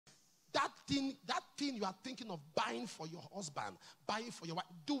thing you are thinking of buying for your husband, buying for your wife,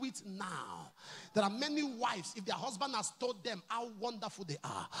 do it now. There are many wives, if their husband has told them how wonderful they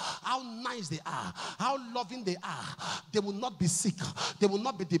are, how nice they are, how loving they are, they will not be sick. They will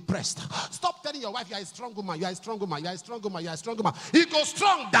not be depressed. Stop telling your wife, you are a strong woman, you are a strong woman, you are a strong woman, you are a strong woman. He goes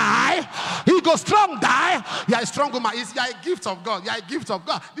strong, die. He goes strong, die. You are a strong woman. You are a gift of God. You are a gift of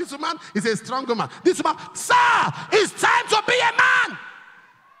God. This woman is a strong woman. This woman, sir, it's time to be a man.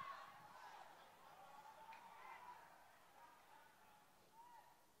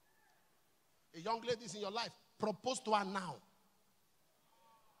 A young lady is in your life. Propose to her now.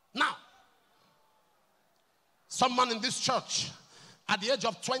 Now. Someone in this church, at the age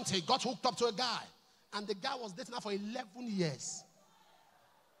of 20, got hooked up to a guy. And the guy was dating her for 11 years.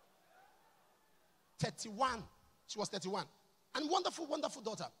 31. She was 31. And wonderful, wonderful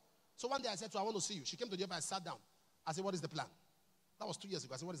daughter. So one day I said to her, I want to see you. She came to the office, I sat down. I said, what is the plan? That was 2 years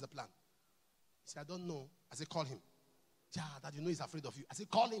ago. I said, what is the plan? He said, I don't know. I said, call him. Yeah, Dad, you know he's afraid of you. I said,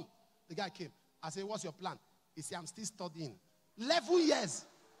 call him. The guy came. I said, what's your plan? He said, I'm still studying. 11 years.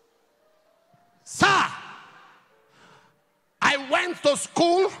 Sir, I went to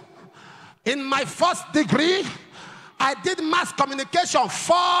school. In my first degree, I did mass communication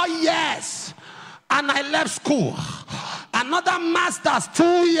 4 years. And I left school. Another master's 2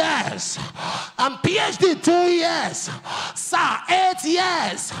 years. And PhD 2 years. Sir, 8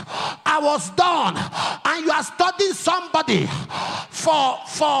 years. I was done. And you are studying somebody for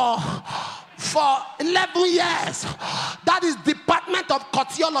 11 years. That is Department of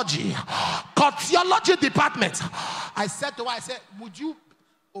Cardiology. Cardiology department. I said to her, I said, would you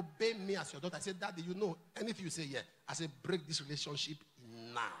obey me as your daughter? I said, Daddy, you know, anything you say, yeah. I said, break this relationship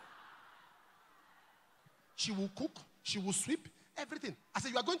now. She will cook, she will sweep, everything. I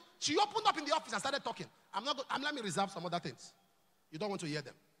said, you are going. She opened up in the office and started talking. Let me reserve some other things. You don't want to hear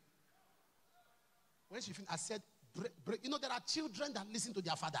them. When she finished, I said, break. You know, there are children that listen to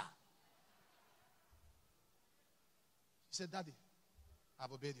their father. She said, Daddy,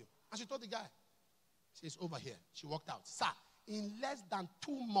 I've obeyed you. And she told the guy, she says, over here. She walked out. Sir, in less than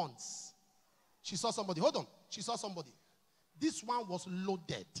 2 months, she saw somebody. Hold on. She saw somebody. This one was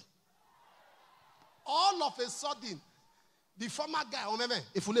loaded. All of a sudden, the former guy,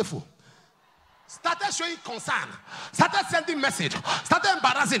 Ifulefu, started showing concern, started sending message, started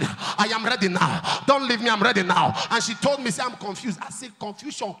embarrassing. I am ready now. Don't leave me, I'm ready now. And she told me, say, I'm confused. I said,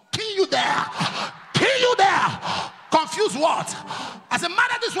 confusion, kill you there. Kill you there. Confused what? I said,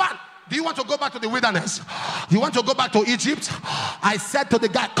 marry this one. Do you want to go back to the wilderness? You want to go back to Egypt? I said to the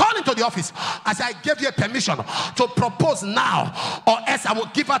guy, call into the office. I said, I gave you a permission to propose now, or else I will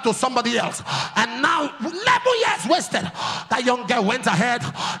give her to somebody else. And now, 11 years wasted. That young girl went ahead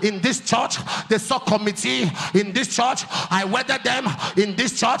in this church. They saw committee in this church. I wedded them in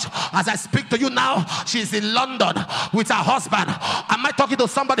this church. As I speak to you now, she's in London with her husband. Am I talking to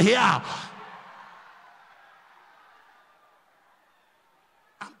somebody here?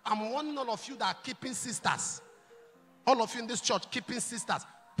 I'm warning all of you that are keeping sisters. All of you in this church keeping sisters.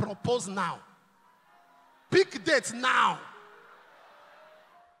 Propose now. Pick dates now.